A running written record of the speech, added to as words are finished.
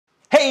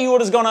Hey,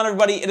 what is going on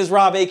everybody? It is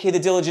Rob, aka The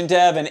Diligent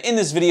Dev, and in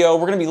this video,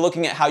 we're going to be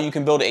looking at how you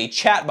can build a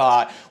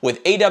chatbot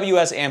with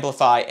AWS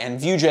Amplify and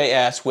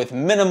Vue.js with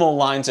minimal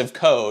lines of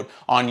code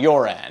on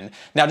your end.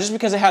 Now, just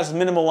because it has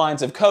minimal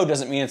lines of code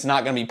doesn't mean it's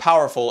not going to be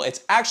powerful.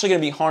 It's actually going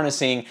to be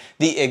harnessing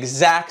the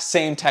exact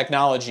same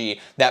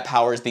technology that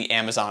powers the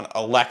Amazon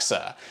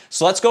Alexa.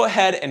 So let's go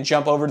ahead and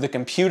jump over to the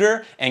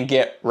computer and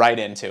get right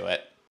into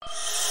it.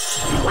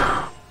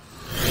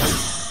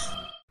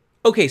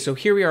 Okay, so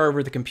here we are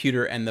over the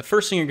computer, and the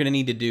first thing you're going to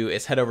need to do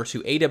is head over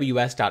to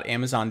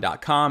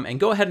aws.amazon.com and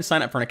go ahead and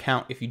sign up for an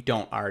account if you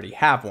don't already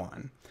have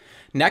one.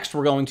 Next,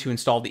 we're going to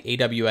install the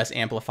AWS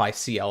Amplify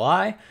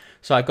CLI.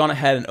 So I've gone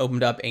ahead and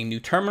opened up a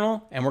new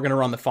terminal, and we're going to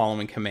run the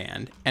following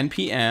command: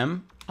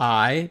 npm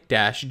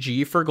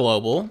i-g for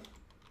global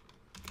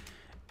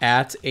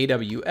at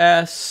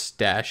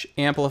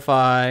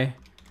aws-amplify/CLI.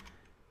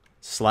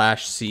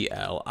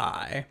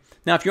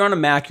 Now, if you're on a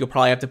Mac, you'll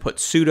probably have to put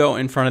sudo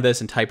in front of this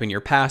and type in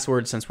your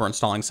password since we're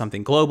installing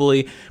something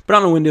globally, but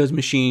on a Windows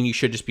machine, you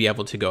should just be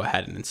able to go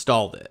ahead and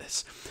install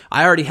this.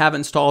 I already have it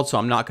installed, so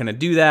I'm not going to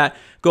do that.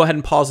 Go ahead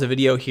and pause the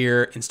video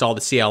here, install the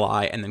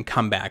CLI, and then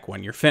come back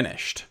when you're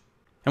finished.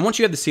 And once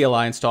you have the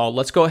CLI installed,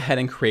 let's go ahead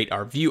and create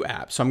our Vue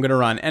app. So I'm going to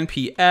run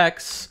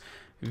npx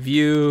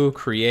vue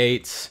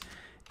create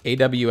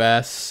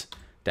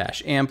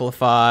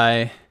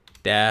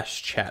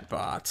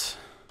aws-amplify-chatbot.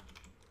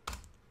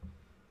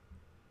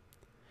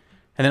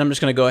 And then I'm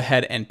just going to go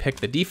ahead and pick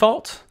the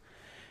default.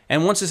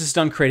 And once this is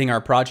done creating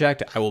our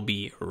project, I will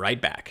be right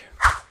back.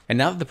 And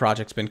now that the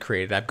project's been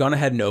created, I've gone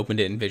ahead and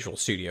opened it in Visual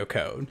Studio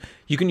Code.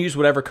 You can use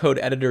whatever code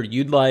editor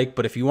you'd like,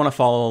 but if you want to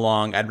follow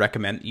along, I'd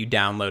recommend that you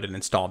download and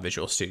install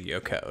Visual Studio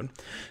Code.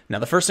 Now,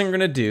 the first thing we're going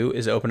to do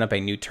is open up a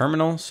new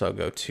terminal. So I'll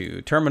go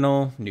to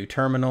Terminal, New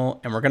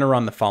Terminal, and we're going to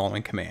run the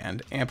following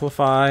command: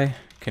 amplify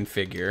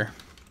configure.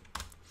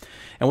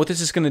 And what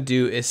this is going to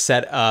do is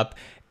set up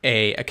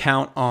an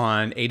account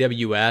on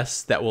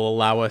AWS that will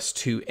allow us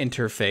to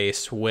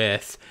interface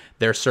with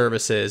their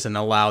services and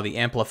allow the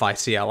Amplify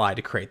CLI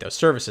to create those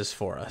services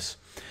for us.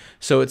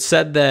 So it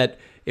said that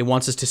it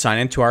wants us to sign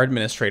into our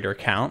administrator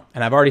account,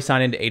 and I've already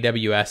signed into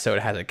AWS, so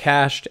it has it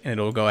cached, and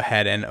it'll go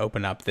ahead and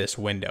open up this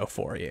window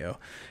for you.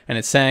 And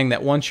it's saying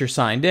that once you're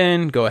signed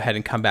in, go ahead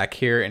and come back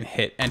here and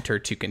hit enter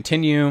to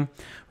continue.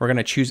 We're going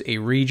to choose a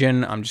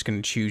region. I'm just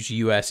going to choose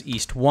US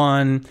East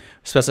 1,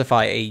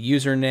 specify a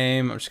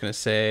username. I'm just going to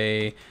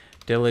say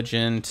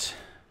Diligent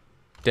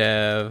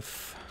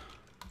Dev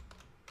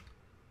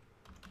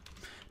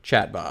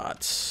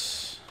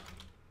Chatbots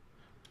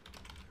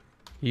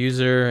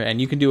user,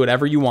 and you can do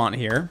whatever you want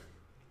here.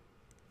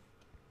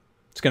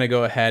 It's going to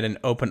go ahead and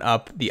open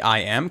up the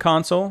IAM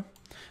console.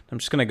 I'm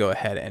just going to go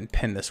ahead and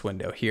pin this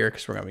window here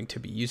because we're going to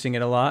be using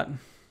it a lot.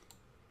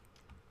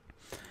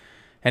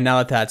 And now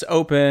that that's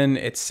open,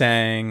 it's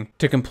saying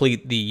to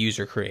complete the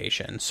user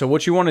creation. So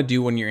what you want to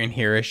do when you're in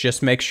here is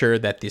just make sure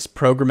that this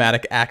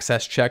programmatic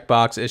access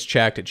checkbox is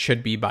checked. It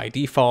should be by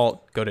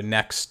default. Go to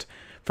next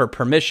for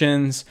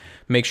permissions.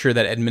 Make sure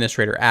that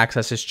administrator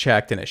access is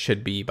checked, and it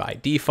should be by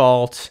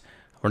default.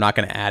 We're not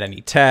going to add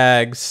any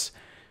tags,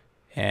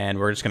 and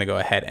we're just going to go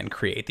ahead and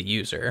create the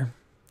user.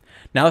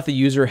 Now that the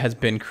user has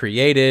been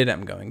created,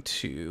 I'm going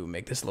to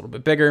make this a little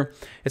bit bigger.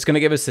 It's going to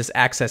give us this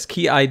access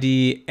key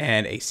ID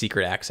and a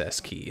secret access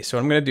key. So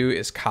what I'm going to do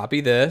is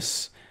copy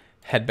this,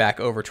 head back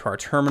over to our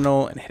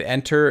terminal and hit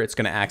enter. It's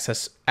going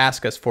to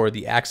ask us for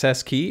the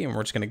access key, and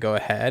we're just going to go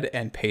ahead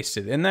and paste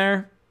it in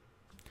there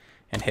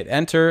and hit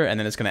enter. And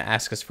then it's going to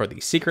ask us for the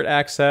secret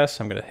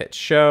access. I'm going to hit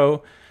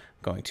show,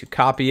 I'm going to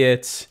copy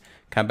it,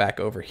 come back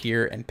over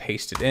here and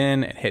paste it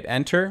in and hit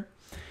enter.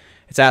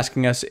 It's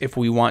asking us if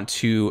we want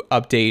to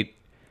update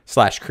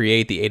 /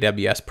 create the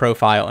AWS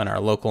profile in our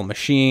local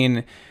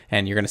machine,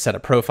 and you're going to set a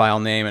profile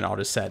name, and I'll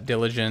just set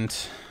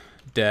Diligent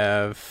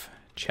Dev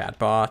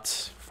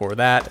Chatbot for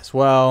that as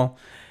well,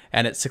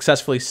 and it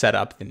successfully set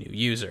up the new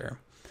user.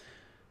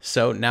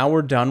 So now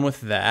we're done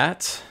with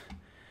that.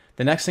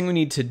 The next thing we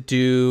need to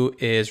do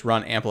is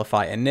run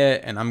amplify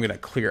init, and I'm going to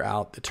clear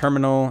out the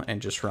terminal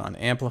and just run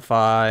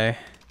amplify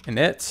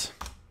init.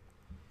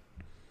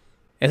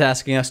 It's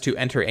asking us to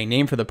enter a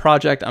name for the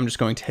project. I'm just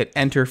going to hit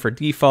enter for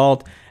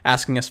default.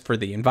 Asking us for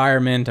the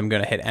environment, I'm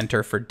going to hit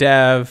enter for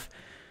dev.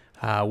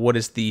 What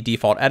is the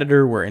default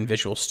editor? We're in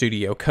Visual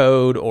Studio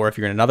Code, or if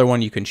you're in another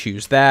one, you can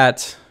choose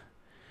that.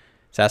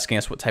 It's asking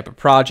us what type of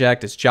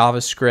project. It's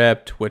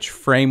JavaScript, which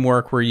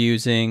framework we're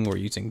using. We're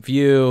using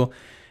Vue,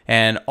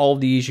 and all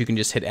these you can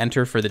just hit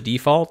enter for the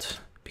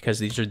default because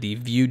these are the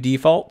Vue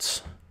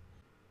defaults.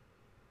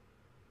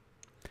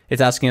 It's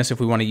asking us if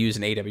we want to use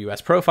an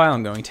AWS profile.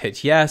 I'm going to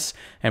hit yes,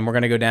 and we're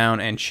going to go down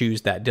and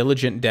choose that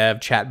Diligent Dev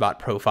Chatbot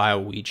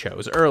profile we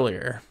chose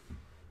earlier.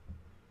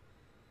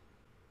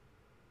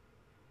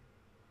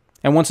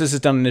 And once this is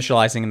done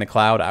initializing in the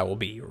cloud, I will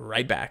be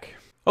right back.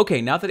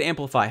 Okay, now that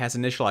Amplify has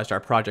initialized our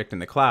project in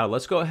the cloud,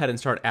 let's go ahead and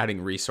start adding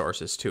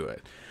resources to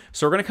it.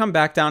 So we're going to come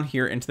back down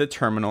here into the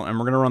terminal, and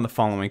we're going to run the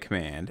following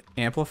command: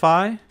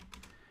 amplify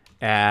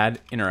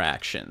add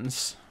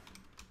interactions.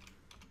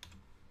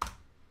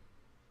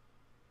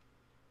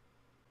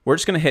 We're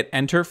just going to hit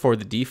enter for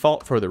the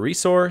default for the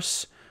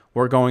resource.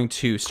 We're going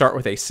to start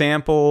with a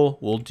sample.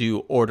 We'll do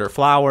order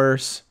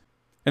flowers.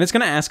 And it's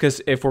going to ask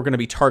us if we're going to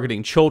be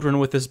targeting children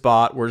with this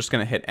bot. We're just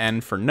going to hit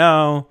N for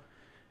no.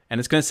 And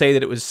it's going to say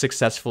that it was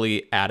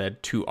successfully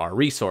added to our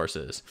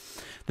resources.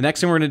 The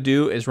next thing we're going to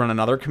do is run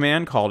another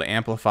command called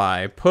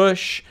amplify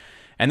push.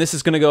 And this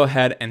is going to go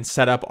ahead and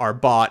set up our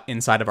bot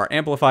inside of our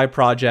Amplify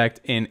project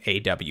in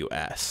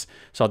AWS.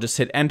 So I'll just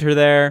hit enter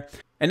there.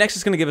 And next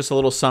it's going to give us a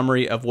little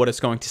summary of what it's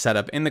going to set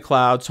up in the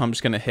cloud. So I'm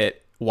just going to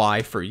hit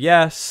Y for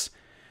yes.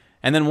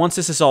 And then once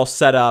this is all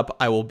set up,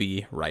 I will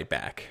be right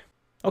back.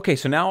 Okay,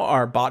 so now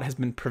our bot has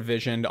been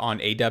provisioned on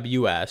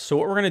AWS. So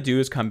what we're going to do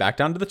is come back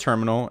down to the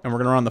terminal and we're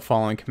going to run the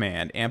following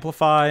command,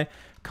 amplify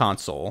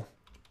console.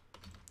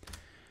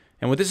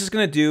 And what this is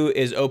going to do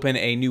is open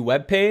a new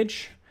web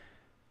page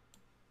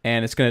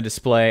and it's going to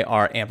display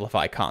our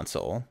Amplify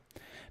console.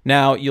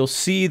 Now you'll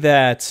see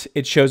that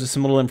it shows us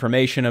some little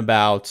information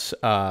about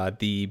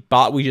the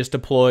bot we just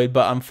deployed,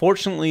 but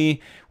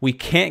unfortunately we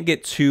can't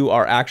get to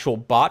our actual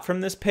bot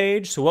from this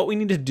page. So what we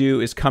need to do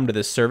is come to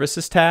the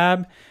services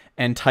tab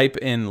and type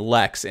in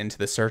Lex into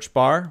the search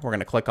bar. We're going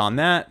to click on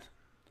that.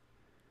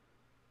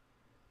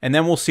 And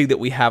then we'll see that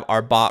we have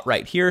our bot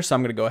right here. So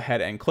I'm going to go ahead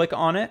and click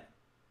on it.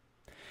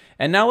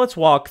 And now let's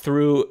walk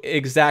through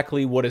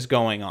exactly what is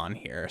going on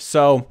here.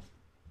 So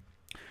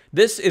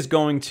this is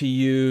going to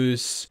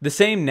use the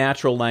same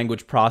natural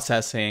language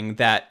processing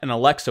that an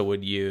Alexa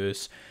would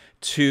use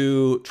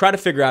to try to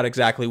figure out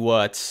exactly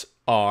what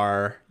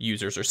our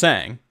users are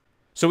saying.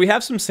 So we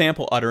have some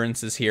sample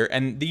utterances here,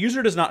 and the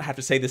user does not have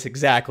to say this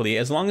exactly.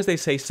 As long as they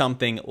say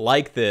something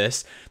like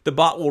this, the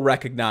bot will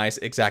recognize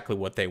exactly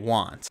what they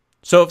want.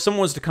 So if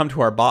someone was to come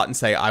to our bot and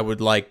say, I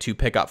would like to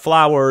pick up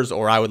flowers,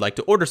 or I would like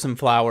to order some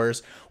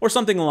flowers, or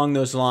something along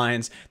those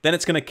lines, then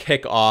it's going to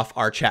kick off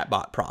our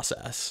chatbot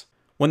process.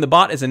 When the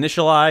bot is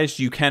initialized,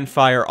 you can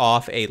fire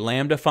off a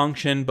Lambda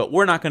function, but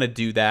we're not going to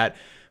do that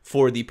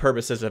for the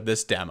purposes of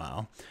this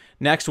demo.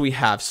 Next, we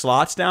have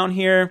slots down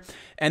here,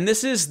 and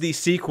this is the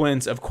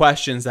sequence of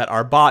questions that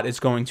our bot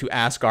is going to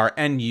ask our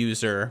end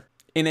user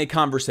in a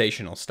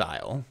conversational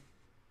style.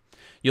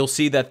 You'll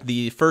see that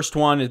the first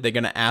one is they're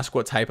going to ask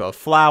what type of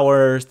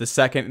flowers. The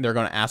second, they're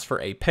going to ask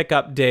for a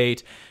pickup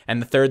date.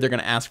 And the third, they're going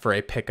to ask for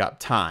a pickup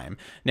time.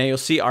 Now you'll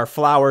see our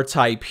flower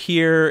type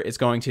here is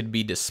going to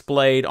be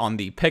displayed on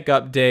the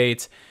pickup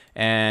date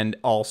and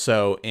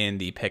also in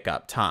the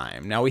pickup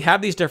time. Now we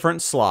have these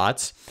different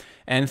slots.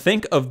 And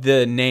think of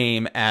the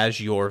name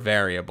as your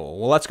variable.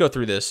 Well, let's go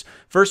through this.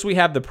 First, we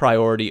have the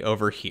priority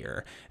over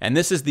here. And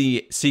this is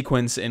the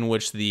sequence in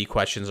which the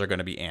questions are going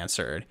to be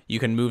answered. You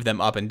can move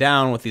them up and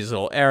down with these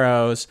little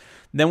arrows.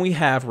 Then we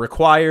have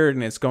required,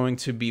 and it's going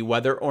to be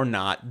whether or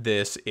not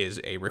this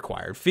is a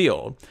required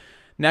field.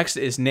 Next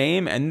is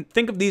name, and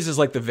think of these as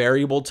like the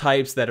variable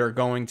types that are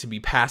going to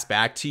be passed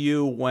back to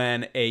you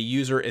when a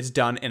user is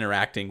done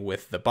interacting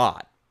with the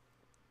bot.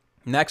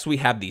 Next, we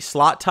have the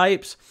slot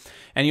types.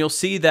 And you'll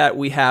see that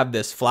we have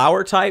this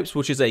flower types,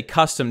 which is a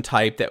custom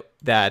type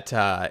that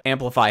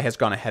Amplify has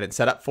gone ahead and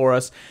set up for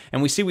us.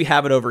 And we see we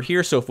have it over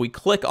here. So if we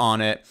click on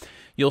it,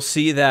 you'll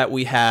see that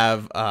we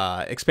have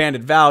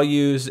expanded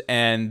values,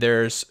 and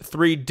there's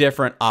 3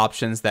 different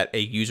options that a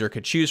user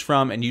could choose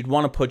from, and you'd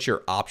want to put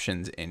your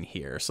options in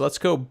here. So let's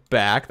go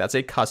back. That's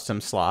a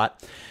custom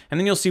slot. And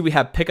then you'll see we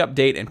have pickup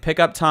date and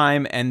pickup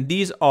time, and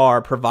these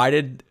are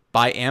provided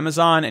by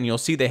Amazon, and you'll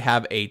see they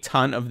have a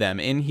ton of them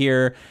in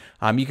here.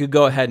 You could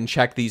go ahead and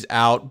check these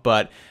out,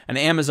 but an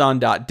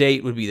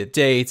Amazon.date would be the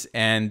date,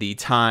 and the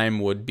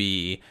time would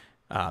be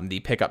the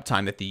pickup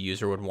time that the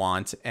user would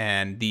want.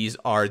 And these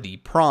are the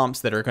prompts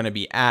that are going to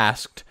be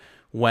asked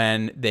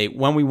when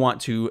we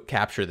want to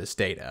capture this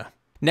data.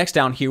 Next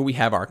down here, we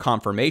have our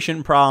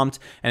confirmation prompt,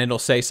 and it'll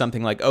say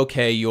something like,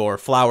 okay, your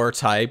flower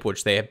type,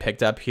 which they have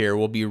picked up here,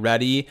 will be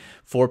ready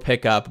for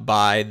pickup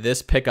by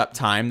this pickup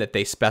time that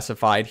they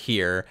specified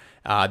here,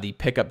 the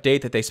pickup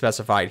date that they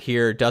specified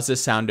here. Does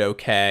this sound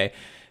okay?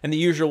 And the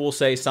user will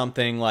say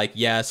something like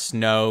yes,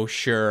 no,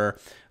 sure,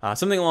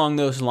 something along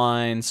those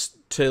lines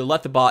to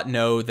let the bot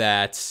know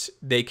that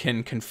they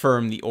can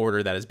confirm the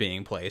order that is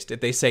being placed. If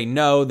they say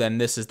no, then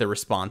this is the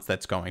response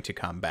that's going to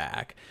come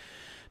back.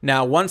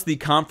 Now, once the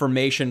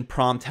confirmation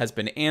prompt has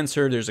been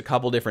answered, there's a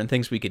couple different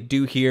things we could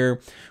do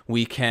here.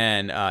 We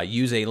can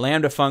use a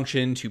Lambda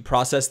function to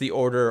process the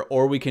order,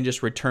 or we can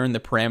just return the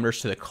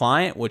parameters to the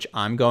client, which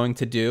I'm going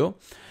to do.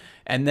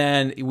 And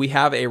then we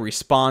have a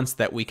response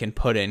that we can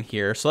put in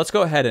here. So let's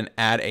go ahead and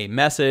add a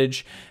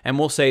message, and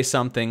we'll say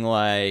something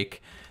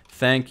like,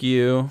 thank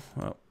you.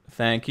 Well,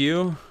 thank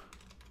you.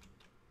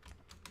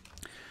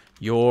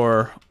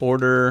 Your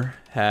order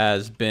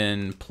has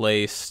been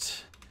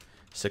placed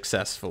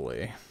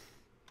successfully.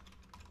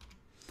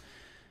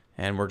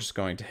 And we're just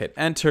going to hit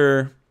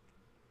enter.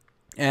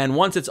 And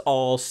once it's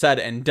all said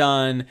and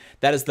done,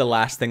 that is the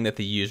last thing that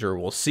the user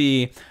will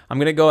see. I'm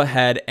going to go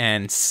ahead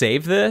and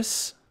save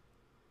this.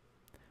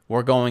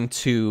 We're going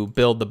to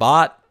build the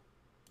bot.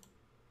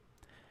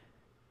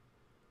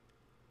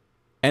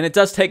 And it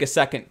does take a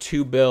second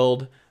to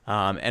build.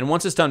 And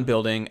once it's done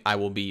building, I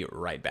will be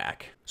right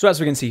back. So as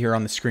we can see here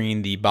on the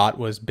screen, the bot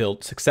was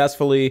built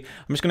successfully.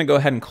 I'm just going to go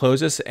ahead and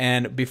close this.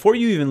 And before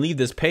you even leave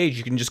this page,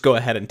 you can just go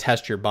ahead and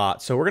test your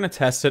bot. So we're going to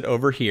test it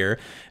over here.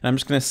 And I'm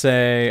just going to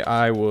say,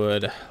 I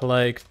would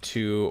like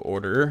to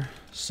order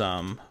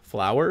some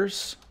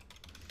flowers.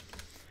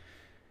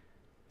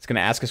 It's going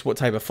to ask us what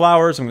type of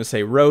flowers. I'm going to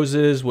say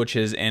roses, which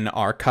is in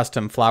our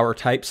custom flower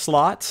type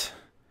slot.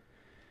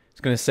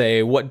 It's going to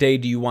say, what day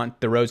do you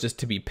want the roses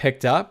to be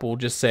picked up? We'll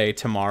just say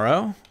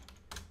tomorrow.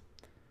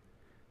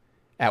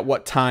 At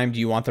what time do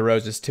you want the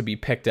roses to be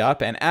picked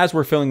up? And as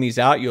we're filling these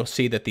out, you'll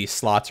see that these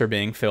slots are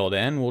being filled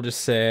in. We'll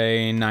just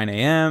say 9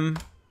 a.m.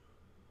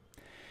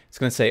 It's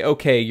going to say,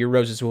 okay, your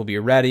roses will be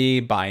ready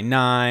by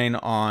 9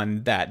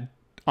 on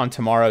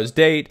tomorrow's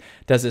date.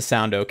 Does this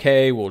sound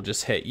okay? We'll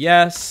just hit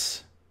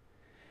yes.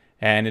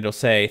 And it'll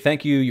say,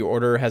 thank you, your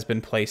order has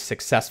been placed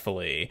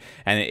successfully.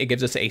 And it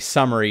gives us a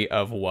summary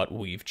of what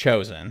we've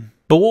chosen.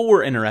 But what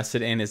we're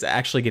interested in is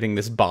actually getting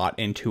this bot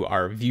into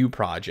our Vue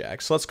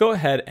project. So let's go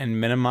ahead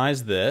and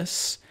minimize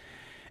this.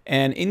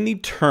 And in the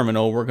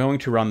terminal, we're going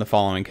to run the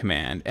following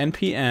command.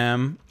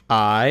 npm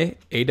I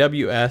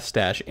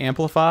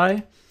AWS-amplify,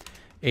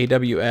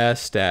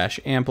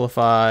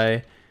 AWS-amplify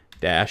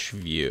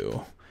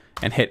 -Vue.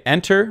 And hit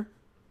enter.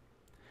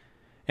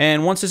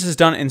 And once this is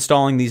done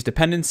installing these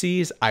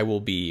dependencies, I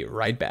will be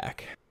right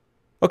back.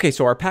 Okay,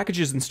 so our package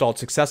is installed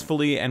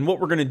successfully, and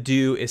what we're going to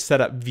do is set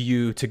up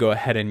Vue to go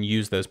ahead and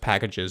use those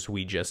packages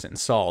we just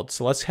installed.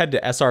 So let's head to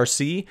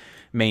src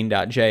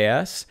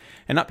main.js,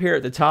 and up here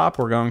at the top,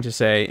 we're going to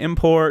say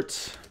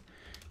import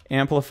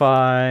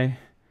amplify,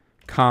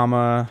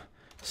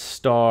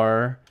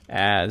 star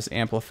as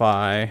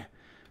amplify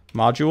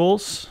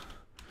modules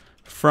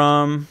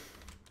from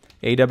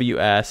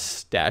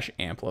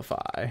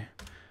AWS-amplify.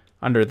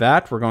 Under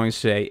that, we're going to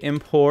say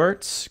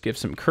import, give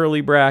some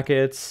curly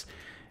brackets,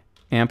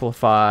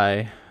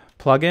 amplify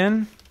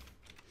plugin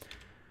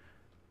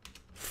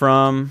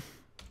from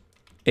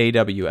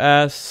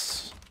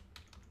AWS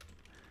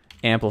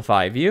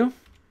Amplify Vue.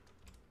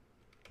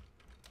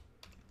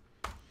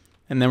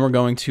 And then we're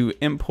going to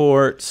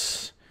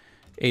import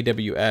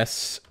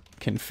AWS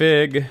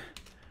config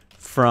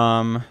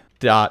from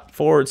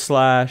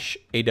 ./AWS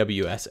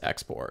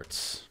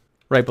exports.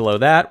 Right below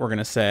that, we're going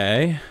to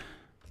say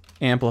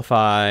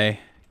amplify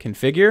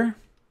configure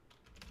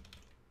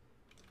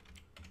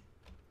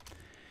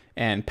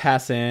and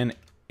pass in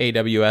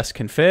AWS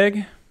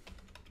config.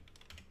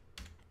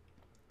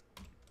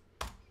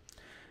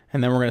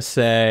 And then we're going to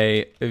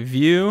say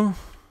Vue.use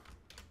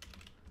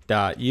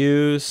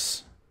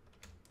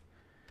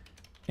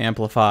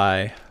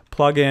amplify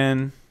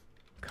plugin,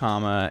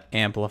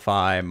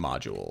 amplify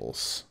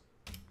modules.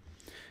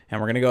 And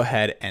we're going to go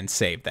ahead and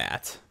save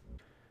that.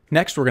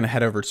 Next, we're going to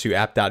head over to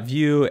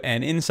app.vue,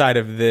 and inside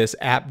of this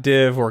app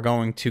div, we're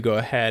going to go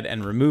ahead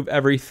and remove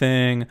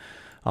everything.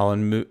 I'll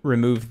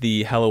remove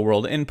the hello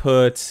world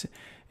inputs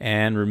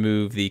and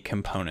remove the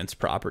components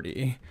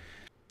property.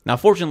 Now,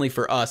 fortunately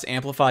for us,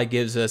 Amplify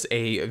gives us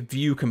a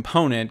Vue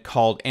component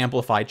called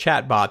Amplify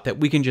Chatbot that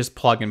we can just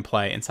plug and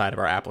play inside of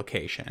our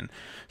application.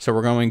 So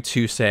we're going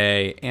to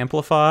say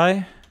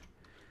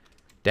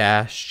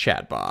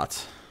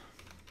Amplify-Chatbot.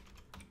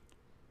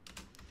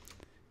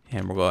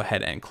 And we'll go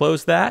ahead and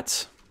close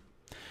that.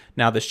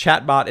 Now this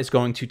chatbot is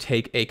going to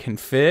take a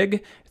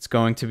config. It's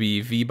going to be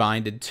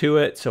v-binded to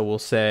it. So we'll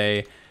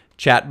say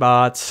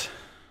chatbot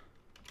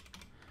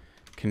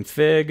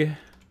config,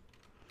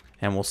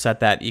 and we'll set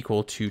that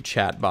equal to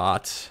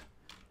chatbot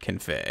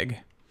config.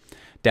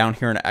 Down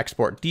here in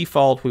export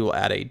default, we will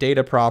add a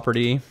data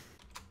property.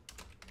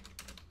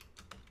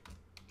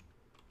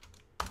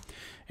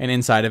 And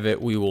inside of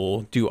it, we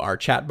will do our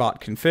chatbot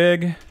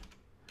config.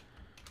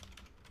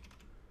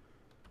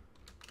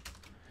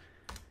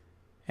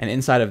 And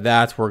inside of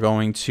that, we're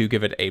going to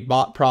give it a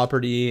bot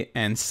property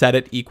and set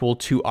it equal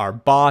to our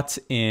bot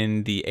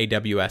in the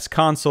AWS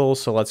console.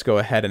 So let's go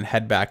ahead and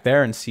head back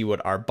there and see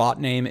what our bot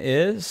name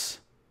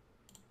is.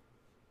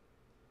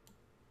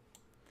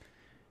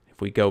 If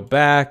we go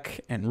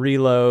back and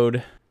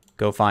reload,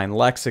 go find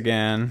Lex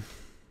again,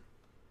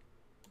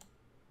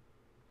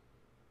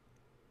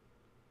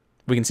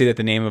 we can see that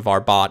the name of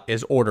our bot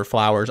is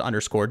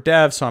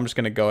orderflowers_dev. So I'm just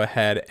going to go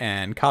ahead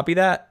and copy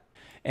that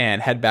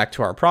and head back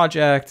to our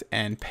project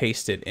and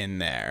paste it in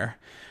there.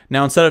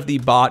 Now, instead of the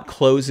bot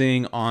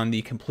closing on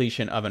the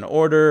completion of an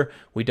order,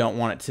 we don't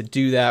want it to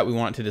do that. We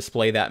want it to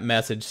display that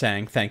message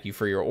saying, thank you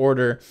for your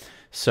order.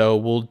 So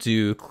we'll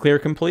do clear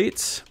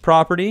completes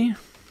property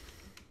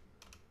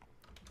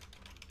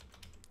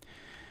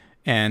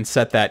and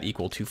set that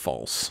equal to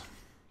false.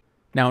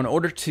 Now, in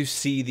order to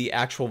see the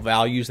actual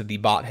values that the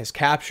bot has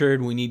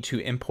captured, we need to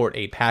import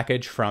a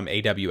package from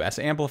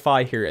AWS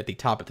Amplify here at the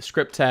top of the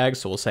script tag.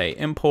 So we'll say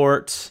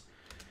import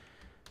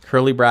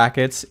curly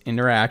brackets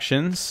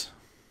interactions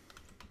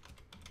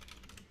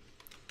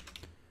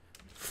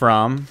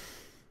from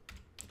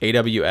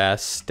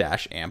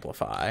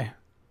AWS-Amplify.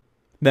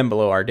 Then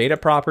below our data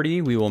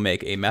property, we will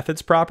make a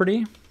methods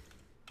property.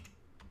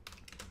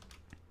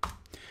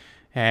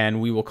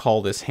 And we will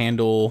call this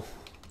handle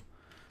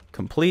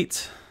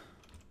complete.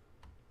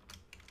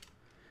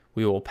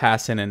 We will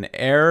pass in an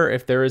error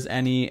if there is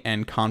any,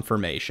 and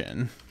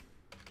confirmation.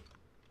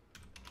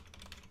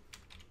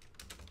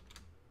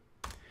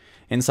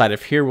 Inside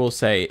of here, we'll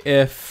say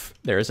if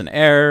there is an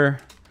error,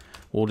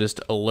 we'll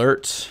just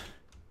alert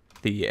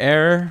the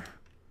error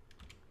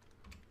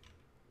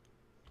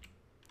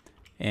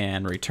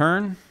and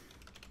return.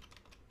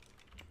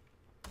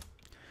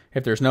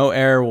 If there's no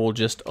error, we'll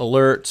just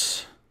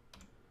alert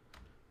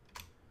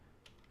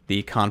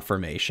the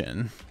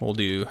confirmation. We'll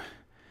do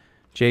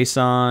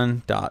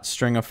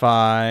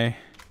JSON.stringify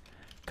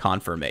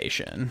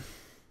confirmation.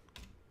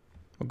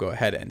 We'll go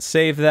ahead and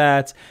save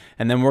that.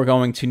 And then we're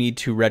going to need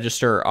to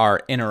register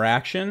our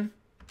interaction.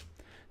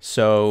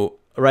 So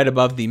right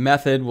above the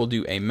method, we'll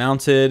do a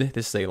mounted.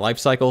 This is a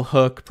lifecycle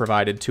hook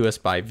provided to us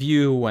by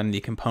Vue when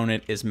the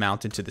component is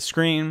mounted to the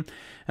screen.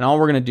 And all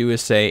we're going to do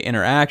is say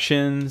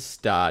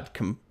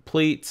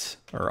interactions.complete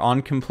or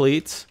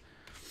onComplete.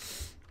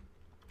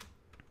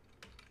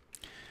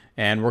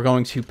 And we're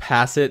going to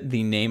pass it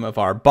the name of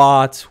our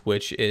bot,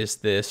 which is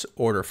this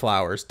order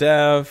flowers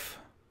dev.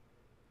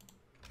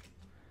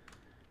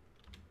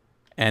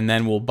 And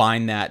then we'll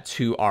bind that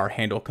to our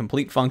handle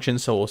complete function.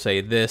 So we'll say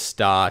this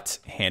dot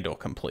handle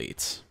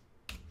complete.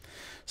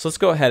 So let's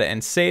go ahead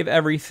and save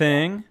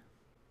everything.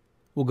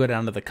 We'll go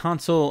down to the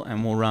console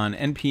and we'll run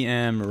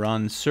npm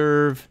run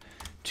serve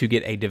to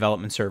get a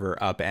development server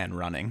up and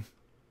running.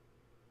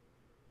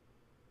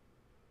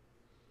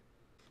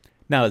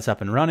 Now it's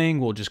up and running,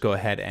 we'll just go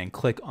ahead and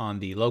click on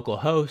the local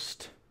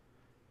host.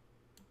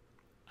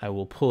 I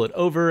will pull it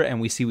over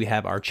and we see we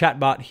have our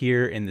chatbot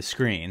here in the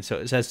screen. So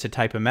it says to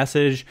type a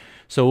message.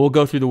 So we'll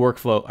go through the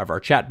workflow of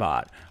our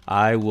chatbot.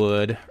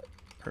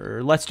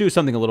 Let's do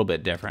something a little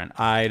bit different.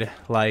 I'd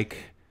like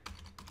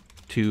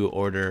to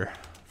order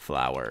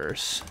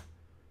flowers.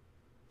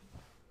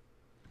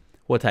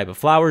 What type of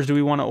flowers do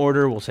we want to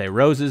order? We'll say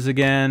roses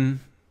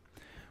again.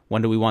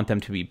 When do we want them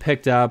to be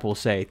picked up? We'll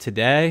say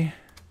today.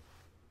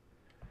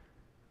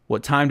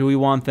 What time do we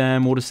want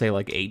them? We'll just say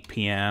like 8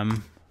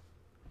 p.m.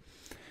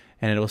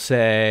 And it'll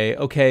say,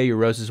 okay, your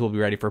roses will be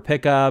ready for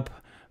pickup.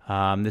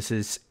 This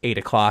is 8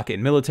 o'clock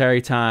in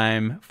military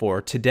time for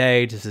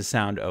today. Does this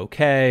sound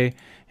okay?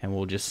 And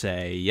we'll just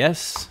say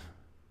yes.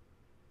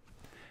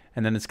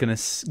 And then it's going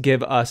to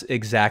give us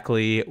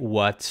exactly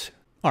what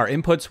our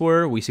inputs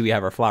were. We see we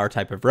have our flower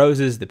type of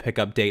roses, the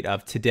pickup date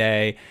of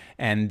today,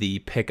 and the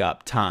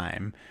pickup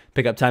time.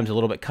 Pickup time's a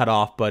little bit cut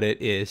off, but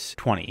it is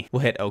 20. We'll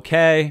hit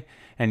okay.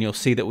 And you'll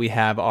see that we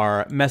have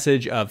our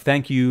message of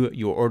thank you,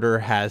 your order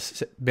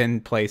has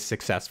been placed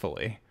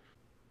successfully.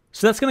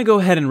 So that's going to go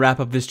ahead and wrap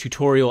up this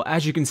tutorial.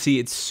 As you can see,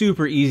 it's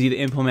super easy to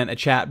implement a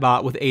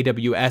chatbot with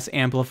AWS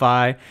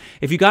Amplify.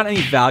 If you got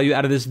any value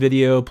out of this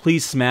video,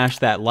 please smash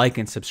that like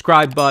and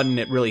subscribe button.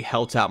 It really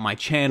helps out my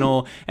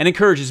channel and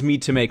encourages me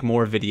to make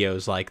more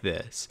videos like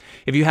this.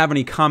 If you have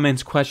any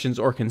comments, questions,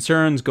 or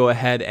concerns, go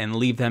ahead and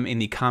leave them in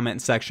the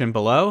comment section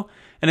below.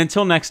 And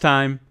until next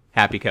time,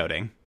 happy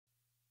coding.